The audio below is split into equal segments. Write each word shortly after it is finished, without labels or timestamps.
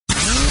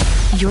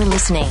You're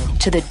listening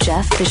to The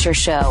Jeff Fisher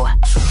Show.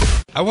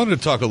 I wanted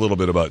to talk a little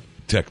bit about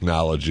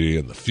technology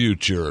and the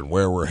future and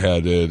where we're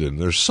headed. And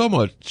there's so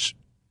much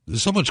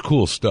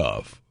cool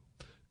stuff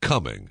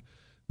coming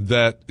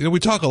that, we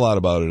talk a lot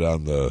about it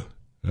on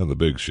the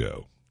big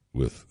show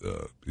with,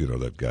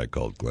 that guy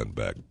called Glenn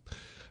Beck.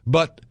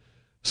 But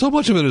so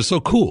much of it is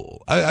so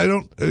cool. I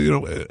don't,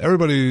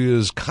 everybody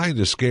is kind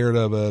of scared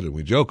of it, and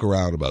we joke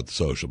around about the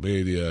social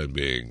media and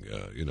being,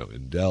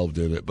 indelved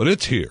in it. But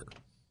it's here.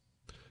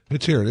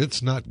 It's here, and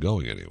it's not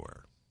going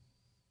anywhere.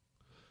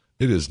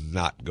 It is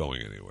not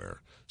going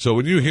anywhere. So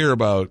when you hear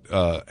about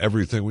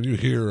everything, when you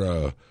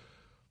hear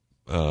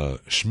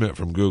Schmidt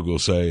from Google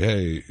say,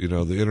 hey,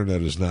 the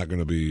internet is not going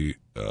to be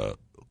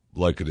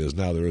like it is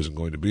now, there isn't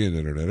going to be an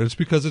internet, it's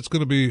because it's going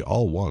to be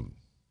all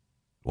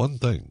one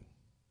thing.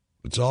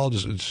 It's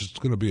just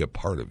going to be a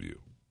part of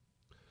you.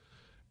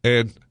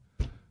 And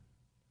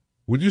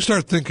when you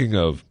start thinking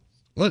of,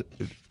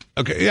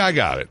 okay, yeah, I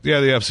got it. Yeah,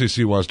 the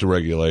FCC wants to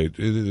regulate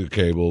the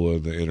cable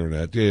and the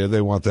internet. Yeah,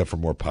 they want that for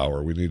more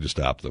power. We need to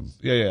stop them.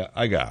 Yeah,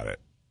 I got it.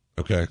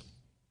 Okay?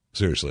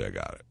 Seriously, I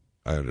got it.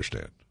 I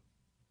understand.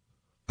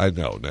 I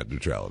know net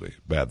neutrality,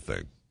 bad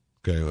thing.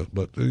 Okay?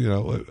 But,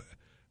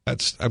 I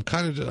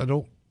kind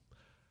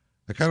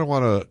of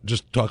want to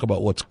just talk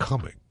about what's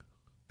coming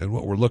and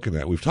what we're looking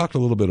at. We've talked a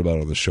little bit about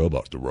on the show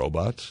about the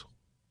robots,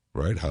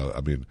 right?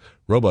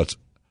 Robots,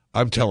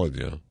 I'm telling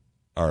you,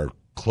 are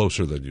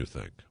closer than you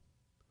think.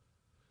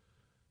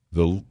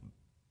 The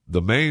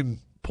main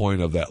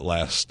point of that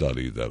last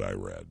study that I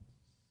read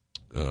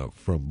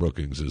from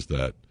Brookings is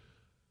that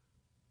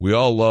we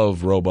all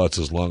love robots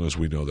as long as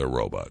we know they're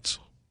robots.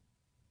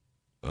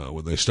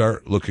 When they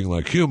start looking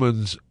like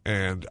humans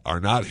and are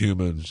not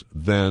humans,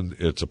 then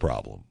it's a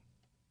problem.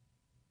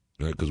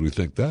 Right? Because we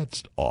think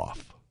that's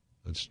off.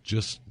 That's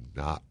just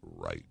not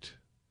right.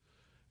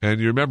 And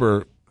you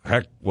remember,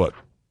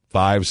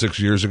 5-6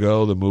 years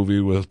ago, the movie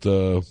with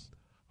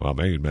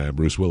main man,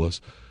 Bruce Willis,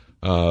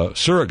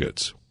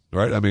 Surrogates,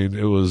 right?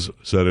 It was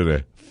set in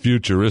a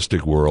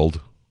futuristic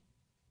world.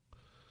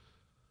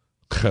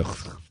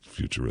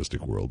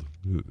 Futuristic world.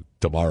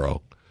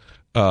 Tomorrow.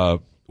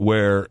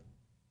 Where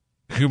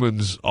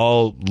humans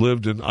all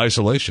lived in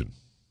isolation.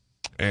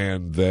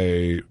 And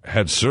they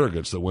had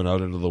surrogates that went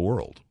out into the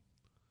world.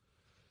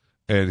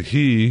 And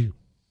he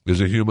is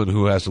a human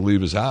who has to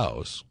leave his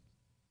house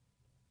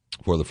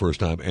for the first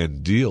time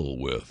and deal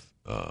with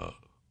the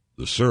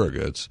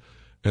surrogates.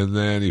 And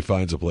then he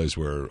finds a place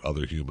where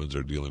other humans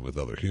are dealing with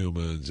other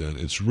humans. And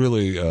it's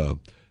really,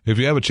 if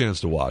you have a chance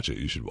to watch it,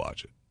 you should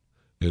watch it.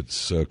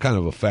 It's kind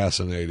of a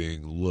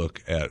fascinating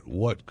look at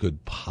what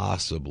could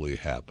possibly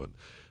happen.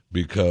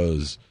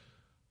 Because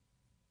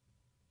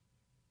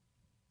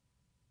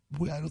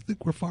I don't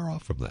think we're far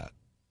off from that.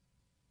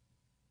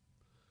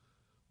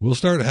 We'll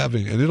start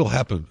having, and it'll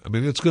happen.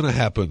 It's going to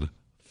happen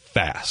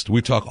fast.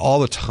 We talk all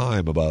the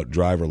time about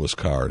driverless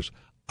cars.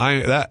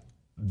 That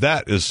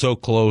is so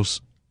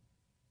close.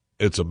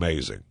 It's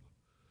amazing.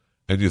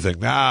 And you think,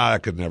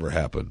 that could never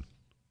happen.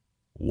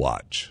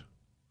 Watch.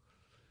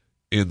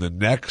 In the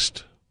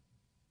next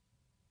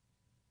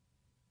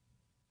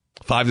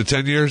 5 to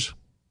 10 years,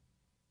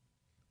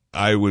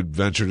 I would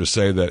venture to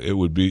say that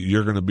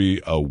you're going to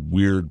be a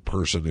weird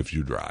person if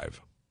you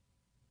drive.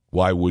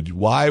 Why would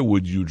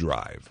you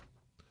drive?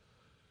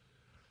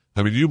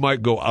 You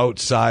might go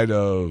outside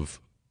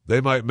of, they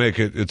might make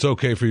it's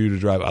okay for you to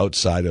drive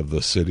outside of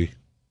the city.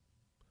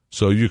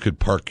 So you could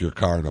park your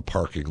car in a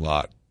parking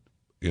lot,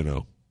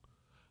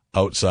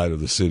 outside of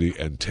the city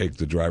and take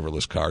the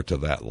driverless car to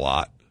that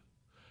lot.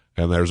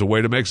 And there's a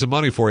way to make some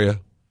money for you,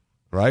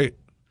 right?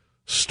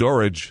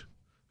 Storage.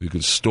 You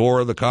can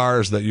store the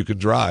cars that you can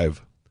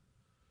drive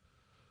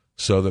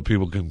so that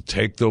people can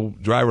take the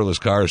driverless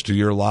cars to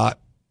your lot,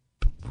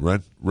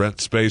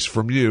 rent space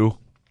from you.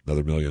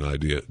 Another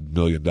 $1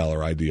 million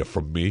idea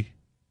from me.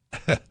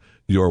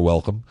 You're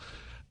welcome.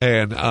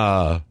 And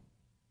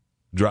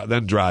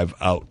then drive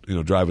out,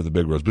 driving the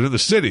big roads. But in the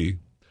city,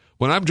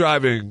 when I'm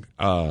driving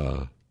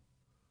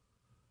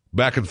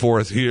back and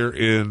forth here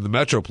in the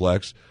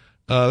Metroplex,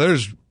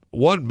 there's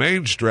one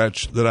main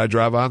stretch that I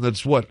drive on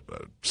that's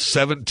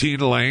 17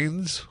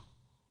 lanes?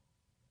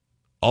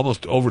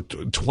 Almost over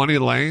 20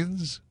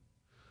 lanes?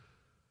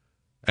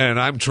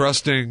 And I'm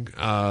trusting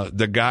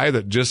the guy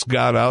that just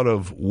got out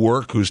of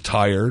work who's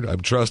tired. I'm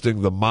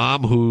trusting the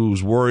mom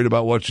who's worried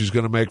about what she's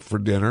going to make for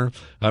dinner.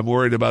 I'm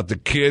worried about the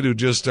kid who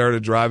just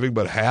started driving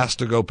but has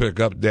to go pick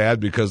up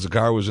dad because the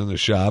car was in the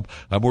shop.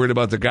 I'm worried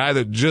about the guy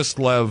that just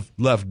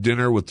left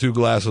dinner with 2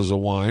 glasses of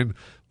wine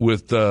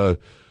with the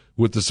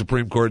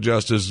Supreme Court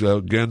Justice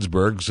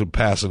Ginsburg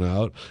passing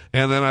out.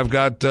 And then I've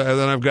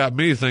got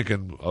me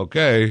thinking,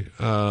 okay,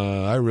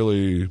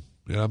 I'm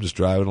just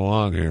driving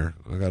along here.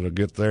 I got to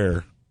get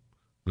there.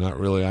 Not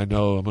really. I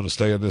know I'm going to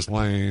stay in this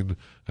lane.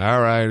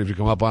 All right, if you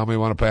come up on me,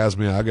 want to pass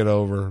me, I'll get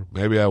over.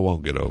 Maybe I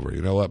won't get over.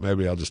 You know what?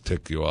 Maybe I'll just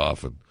tick you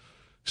off and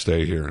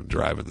stay here and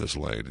drive in this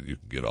lane, and you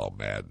can get all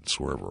mad and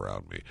swerve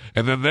around me.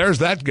 And then there's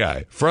that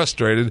guy,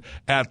 frustrated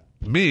at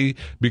me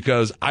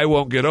because I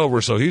won't get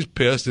over, so he's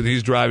pissed and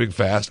he's driving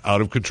fast,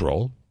 out of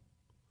control.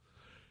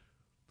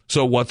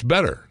 So what's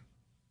better?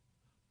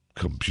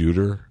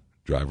 Computer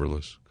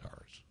driverless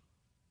cars.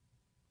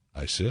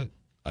 I sit.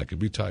 I can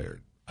be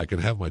tired. I can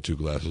have my 2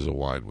 glasses of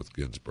wine with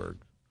Ginsburg.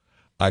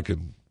 I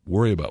can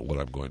worry about what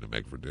I'm going to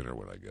make for dinner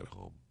when I get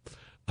home.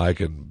 I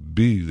can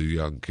be the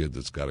young kid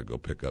that's got to go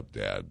pick up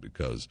dad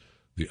because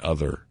the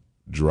other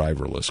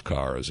driverless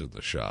car is in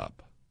the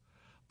shop.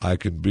 I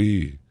can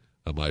be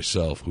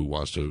myself who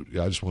wants to,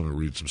 I just want to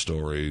read some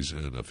stories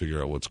and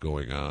figure out what's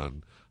going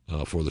on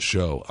for the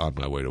show on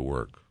my way to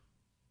work,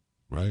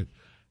 right?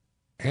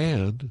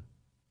 And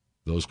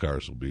those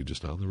cars will be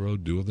just on the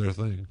road doing their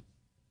thing,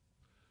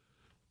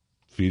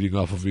 feeding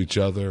off of each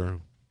other,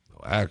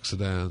 no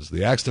accidents.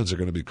 The accidents are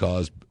going to be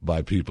caused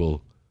by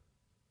people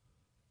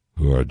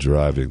who are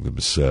driving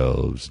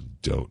themselves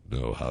and don't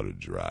know how to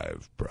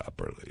drive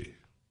properly.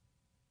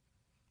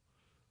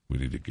 We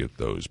need to get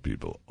those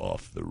people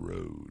off the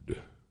road.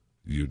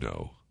 You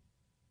know,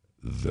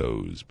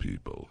 those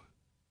people.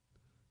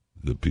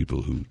 The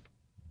people who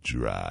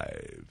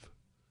drive.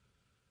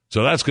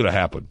 So that's going to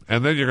happen.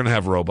 And then you're going to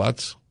have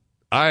robots.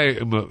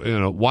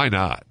 Why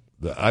not?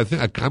 I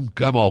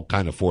think I'm all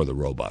kind of for the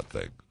robot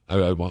thing.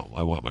 I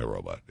want my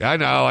robot. I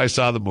know, I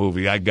saw the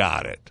movie. I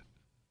got it.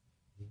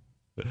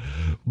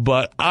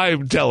 But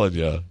I'm telling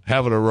you,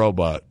 having a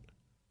robot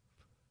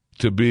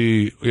to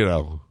be,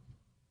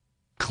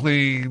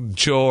 clean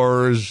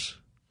chores,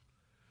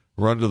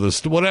 run to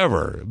the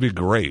whatever, it'd be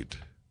great.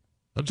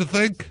 Don't you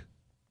think?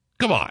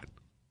 Come on.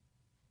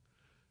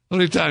 How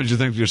many times do you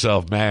think to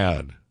yourself,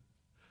 man,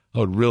 I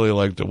would really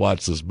like to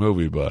watch this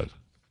movie, but,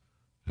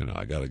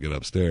 I got to get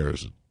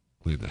upstairs and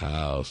clean the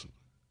house.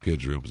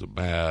 Kids' room's a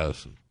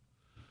mess.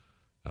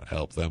 Got to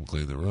help them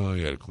clean the room.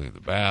 You got to clean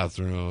the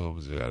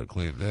bathrooms. You got to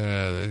clean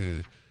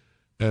that.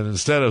 And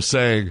instead of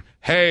saying,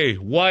 hey,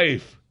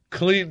 wife,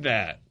 clean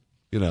that,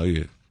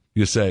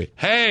 you say,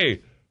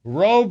 hey,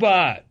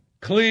 robot,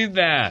 clean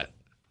that.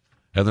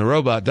 And the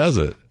robot does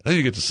it. Then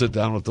you get to sit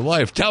down with the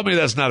wife. Tell me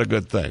that's not a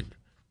good thing.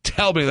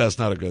 Tell me that's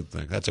not a good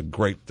thing. That's a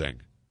great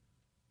thing.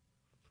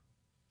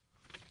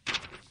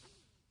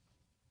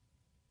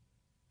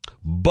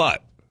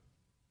 But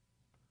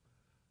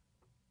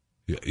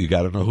you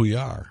got to know who you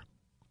are.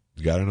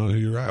 You got to know who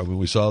you are. I mean,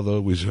 we saw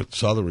the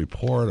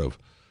report of,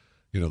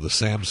 the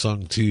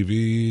Samsung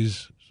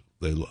TVs.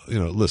 They,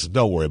 listen.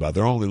 Don't worry about it.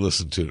 They're only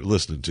listening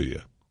to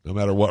you. No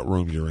matter what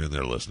room you're in,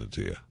 they're listening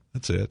to you.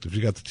 That's it. If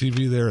you got the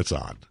TV there, it's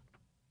on.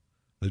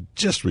 They're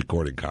just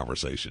recording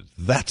conversations.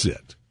 That's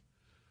it.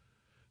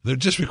 They're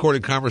just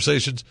recording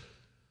conversations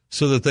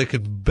so that they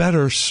can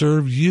better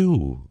serve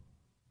you.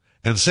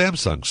 And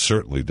Samsung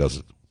certainly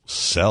doesn't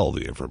sell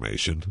the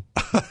information.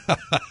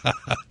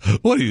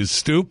 What are you,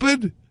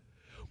 stupid?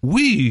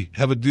 We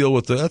have a deal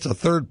with that's a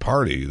third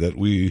party that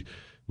we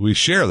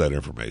share that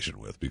information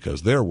with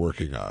because they're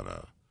working on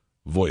a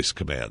voice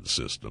command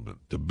system. And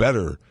to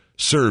better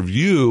serve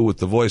you with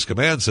the voice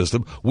command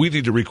system, we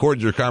need to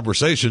record your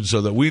conversation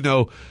so that we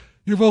know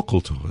your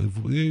vocal tone,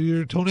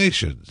 your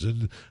tonations,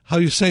 and how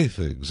you say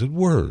things and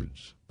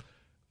words.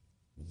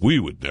 We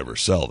would never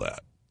sell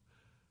that.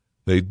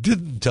 They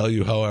didn't tell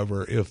you,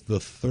 however, if the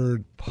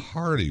third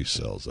party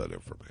sells that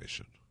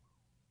information.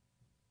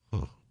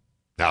 Huh.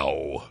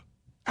 No.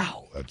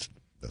 Ow. That's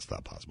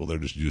not possible. They're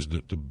just using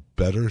it to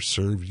better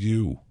serve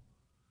you.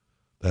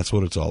 That's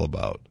what it's all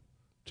about,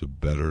 to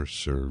better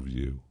serve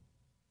you.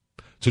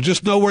 So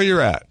just know where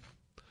you're at.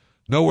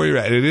 Know where you're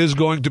at. It is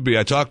going to be.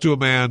 I talked to a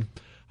man.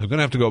 I'm going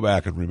to have to go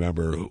back and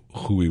remember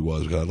who he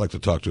was because I'd like to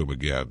talk to him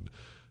again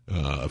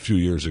a few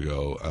years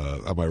ago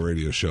on my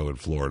radio show in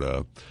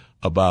Florida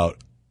about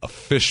a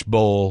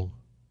fishbowl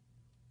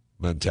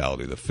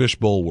mentality, the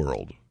fishbowl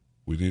world.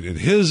 And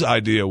his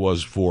idea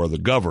was for the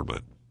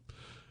government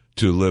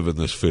to live in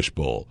this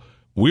fishbowl.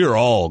 We're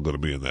all going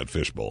to be in that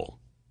fishbowl.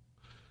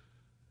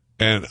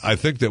 And I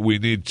think that we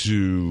need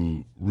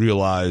to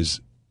realize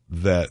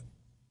that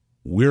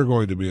we're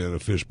going to be in a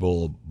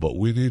fishbowl, but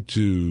we need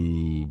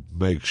to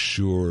make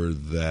sure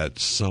that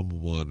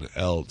someone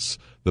else.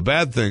 The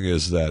bad thing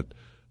is that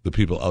the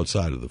people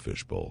outside of the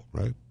fishbowl,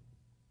 right?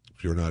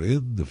 If you're not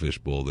in the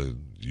fishbowl,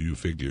 then you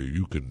figure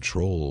you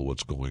control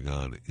what's going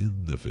on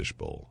in the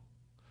fishbowl.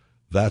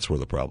 That's where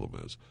the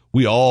problem is.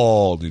 We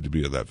all need to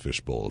be in that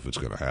fishbowl if it's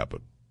going to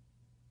happen.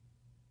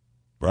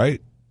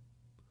 Right?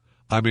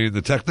 I mean,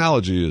 the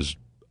technology is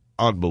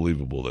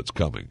unbelievable that's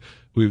coming.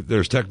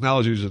 There's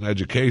technologies in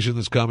education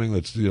that's coming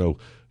that's,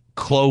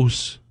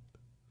 close.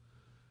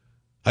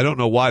 I don't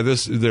know why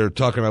they're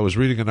talking. I was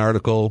reading an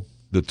article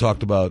that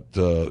talked about,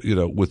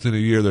 within a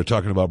year they're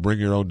talking about bring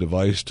your own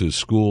device to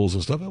schools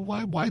and stuff.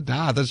 Why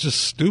not? That's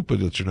just stupid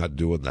that you're not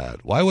doing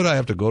that. Why would I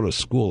have to go to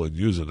school and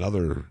use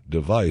another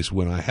device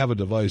when I have a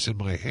device in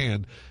my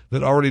hand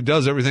that already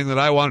does everything that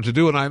I want it to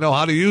do and I know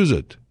how to use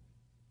it?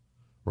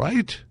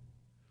 Right?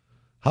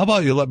 How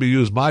about you let me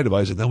use my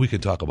device and then we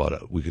can talk about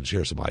it. We can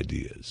share some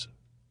ideas.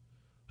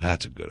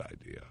 That's a good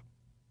idea.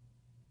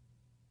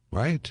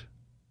 Right?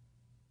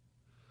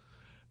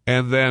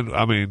 And then,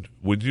 I mean,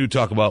 when you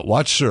talk about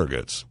watch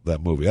Surrogates,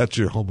 that movie, that's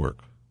your homework,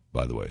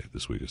 by the way,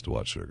 this week is to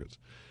watch Surrogates.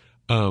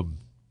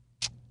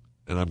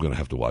 And I'm going to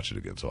have to watch it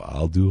again, so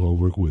I'll do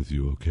homework with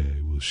you, okay?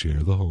 We'll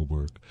share the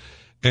homework.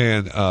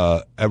 And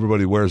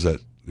everybody wears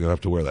that. You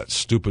have to wear that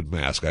stupid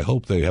mask. I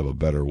hope they have a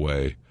better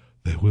way.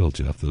 They will,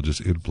 Jeff. They'll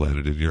just implant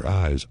it in your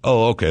eyes.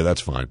 Oh, okay,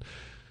 that's fine.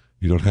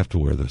 You don't have to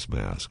wear this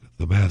mask.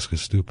 The mask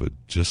is stupid.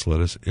 Just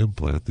let us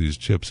implant these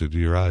chips into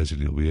your eyes,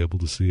 and you'll be able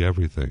to see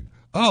everything.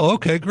 Oh,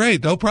 okay,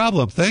 great. No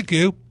problem. Thank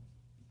you.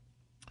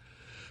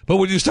 But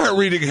when you start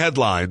reading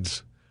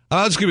headlines,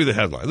 I'll just give you the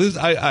headline.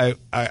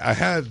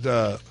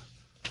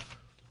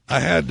 I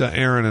had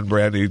Aaron and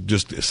Brandy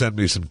just send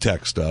me some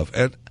tech stuff,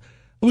 and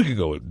we can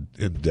go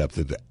in depth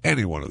into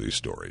any one of these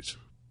stories,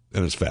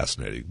 and it's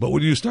fascinating. But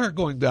when you start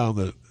going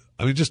down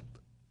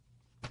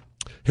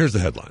here's the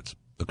headlines,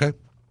 okay?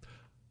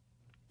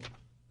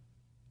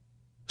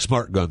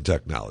 Smart gun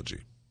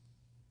technology.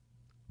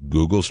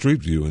 Google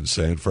Street View in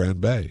San Fran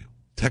Bay.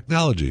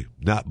 Technology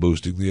not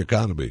boosting the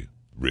economy.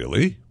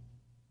 Really?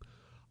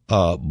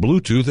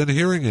 Bluetooth and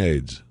hearing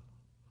aids.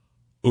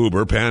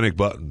 Uber panic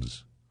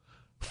buttons.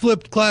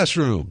 Flipped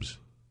classrooms.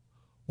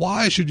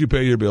 Why should you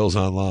pay your bills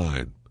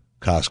online?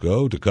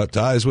 Costco to cut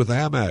ties with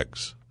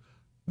Amex.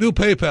 New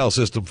PayPal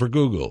system for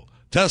Google.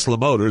 Tesla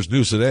Motors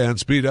new sedan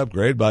speed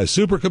upgrade by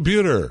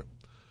supercomputer.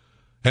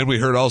 And we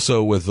heard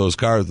also with those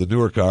cars, the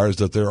newer cars,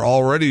 that they're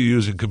already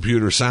using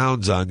computer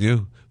sounds on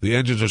you. The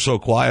engines are so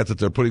quiet that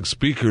they're putting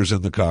speakers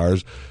in the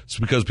cars. It's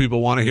because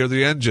people want to hear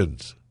the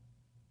engines.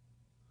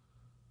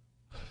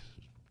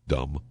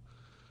 Dumb.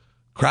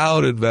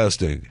 Crowd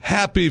investing,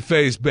 happy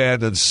face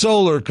band and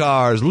solar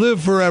cars,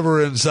 live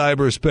forever in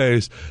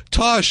cyberspace,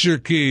 toss your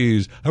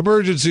keys,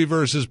 emergency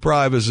versus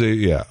privacy.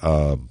 Yeah,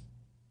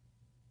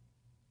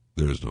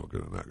 there's not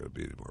going to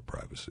be any more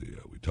privacy.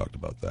 We talked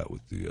about that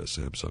with the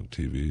Samsung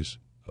TVs,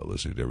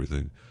 listening to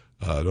everything.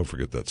 Don't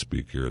forget that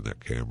speaker and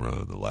that camera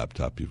and the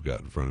laptop you've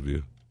got in front of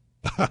you.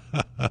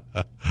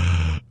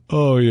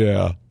 Oh,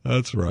 yeah,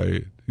 that's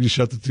right. You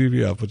shut the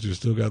TV off, but you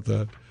still got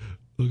the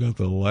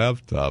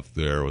laptop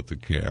there with the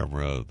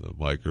camera, the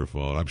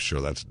microphone. I'm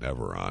sure that's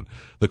never on.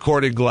 The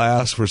Corning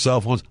glass for cell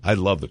phones. I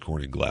love the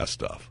Corning glass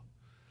stuff.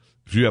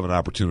 If you have an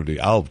opportunity,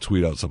 I'll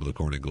tweet out some of the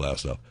Corning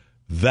glass stuff.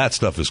 That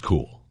stuff is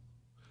cool.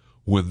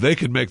 When they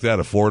can make that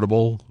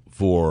affordable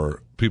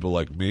for people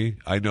like me,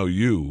 I know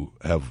you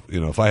have,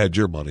 if I had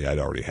your money, I'd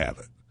already have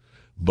it.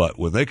 But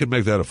when they can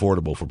make that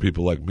affordable for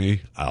people like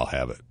me, I'll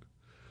have it.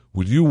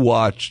 When you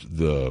watched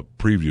the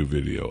preview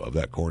video of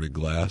that Corning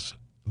glass,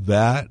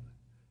 that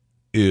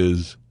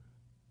is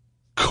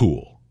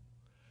cool.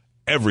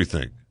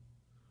 Everything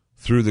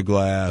through the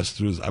glass,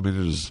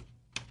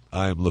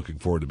 I am looking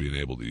forward to being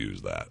able to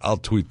use that. I'll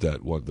tweet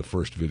that the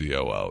first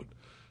video out.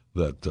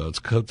 That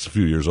it's a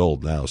few years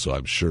old now, so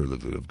I'm sure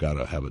that they've got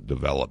to have it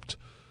developed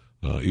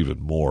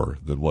even more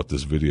than what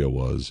this video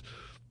was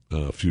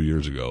a few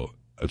years ago.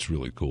 It's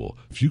really cool.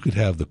 If you could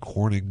have the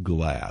Corning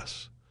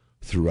glass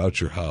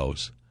throughout your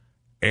house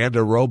and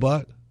a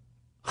robot,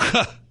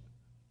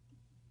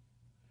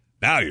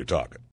 now you're talking.